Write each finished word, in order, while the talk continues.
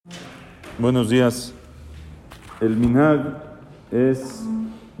Buenos días. El minhag es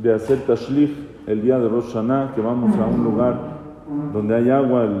de hacer tashlij el día de Rosh Hashanah, que vamos a un lugar donde hay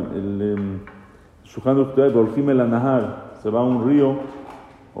agua, se va a un río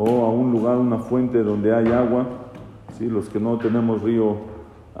o a un lugar, una fuente donde hay agua. ¿Sí? Los que no tenemos río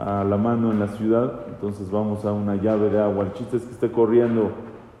a la mano en la ciudad, entonces vamos a una llave de agua. El chiste es que esté corriendo,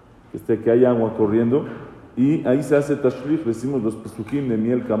 que hay agua corriendo. Y ahí se hace tashlij, decimos los pesukim de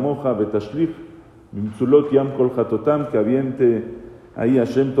miel camoja, betashlij, mimtzulot yam kol hatotam, que aviente ahí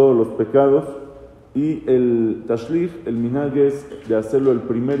Hashem todos los pecados. Y el tashlij, el minhag es de hacerlo el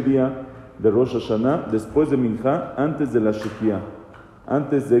primer día de Rosh Hashanah, después de Minjá, antes de la Shekiah.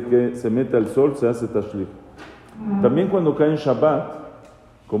 Antes de que se meta el sol, se hace tashlij. También cuando cae en Shabbat,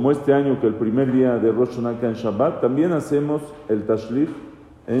 como este año que el primer día de Rosh Hashanah cae en Shabbat, también hacemos el tashlij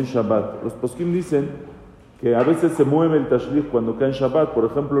en Shabbat. Los poskim dicen que a veces se mueve el tashlij cuando cae en Shabbat, por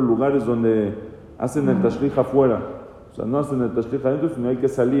ejemplo, en lugares donde hacen el tashlij afuera, o sea, no hacen el tashlij adentro, sino hay que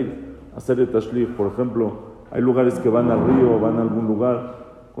salir a hacer el tashlij. Por ejemplo, hay lugares que van al río, van a algún lugar.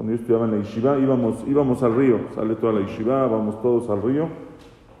 Cuando yo estudiaba en la yeshiva, íbamos al río, sale toda la yeshiva, vamos todos al río,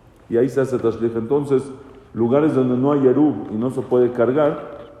 y ahí se hace tashlij. Entonces, lugares donde no hay erub y no se puede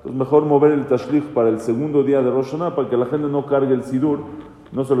cargar, es mejor mover el tashlij para el segundo día de Rosh Hashanah, para que la gente no cargue el sidur.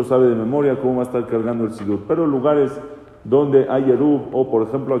 No se lo sabe de memoria cómo va a estar cargando el sidur. Pero lugares donde hay erub, o por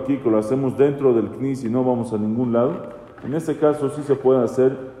ejemplo aquí que lo hacemos dentro del knis y no vamos a ningún lado, en ese caso sí se puede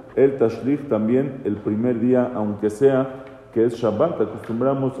hacer el tashlij también el primer día, aunque sea que es Shabbat.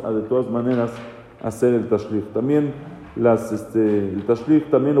 Acostumbramos a de todas maneras hacer el tashlij. También el tashlij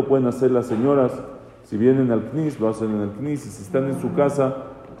también lo pueden hacer las señoras. Si vienen al knis, lo hacen en el knis, y si están en su casa,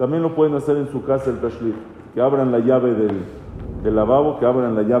 también lo pueden hacer en su casa el tashlij. Que abran la llave del lavabo, que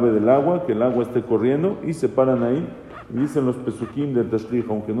abran la llave del agua, que el agua esté corriendo, y se paran ahí y dicen los pesukim del tashlij,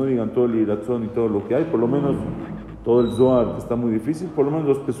 aunque no digan todo el iratzón y todo lo que hay, por lo menos todo el zohar, que está muy difícil, por lo menos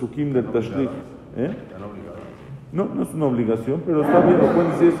los pesukim del tashlij. No es una obligación, pero está bien, lo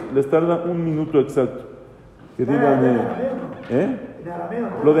pueden decir, les tarda un minuto exacto. Que digan,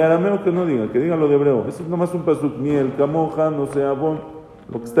 lo de arameo que no digan, que digan lo de hebreo. Eso es nomás un pasuk, miel, camoja, no sé, abón,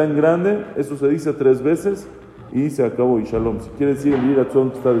 lo que está en grande, eso se dice 3 veces, y se acabó, y shalom. Si quiere decir el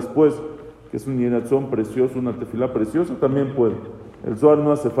yiratzón que está después, que es un yiratzón precioso, una tefilá preciosa, también puede. El zohar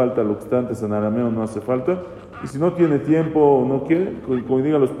no hace falta, lo que está antes en arameo no hace falta. Y si no tiene tiempo o no quiere, como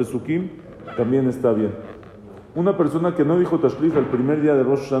digan los pesukim, también está bien. Una persona que no dijo tashlij el primer día de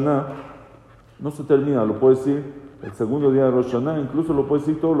Rosh Hashanah, no se termina, lo puede decir el segundo día de Rosh Hashanah, incluso lo puede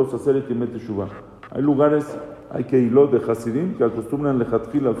decir todos los aseret y meteshuvah. Hay lugares, hay que hilot de Hasidim, que acostumbran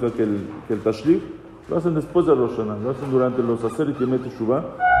lejatfila, o sea que el tashlij lo hacen después de Rosh Hashanah, lo hacen durante los aseret y meteshuvah,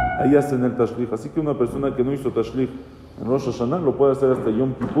 ahí hacen el tashlij. Así que una persona que no hizo tashlij en Rosh Hashanah lo puede hacer hasta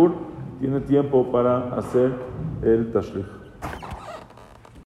Yom Kippur, tiene tiempo para hacer el tashlij.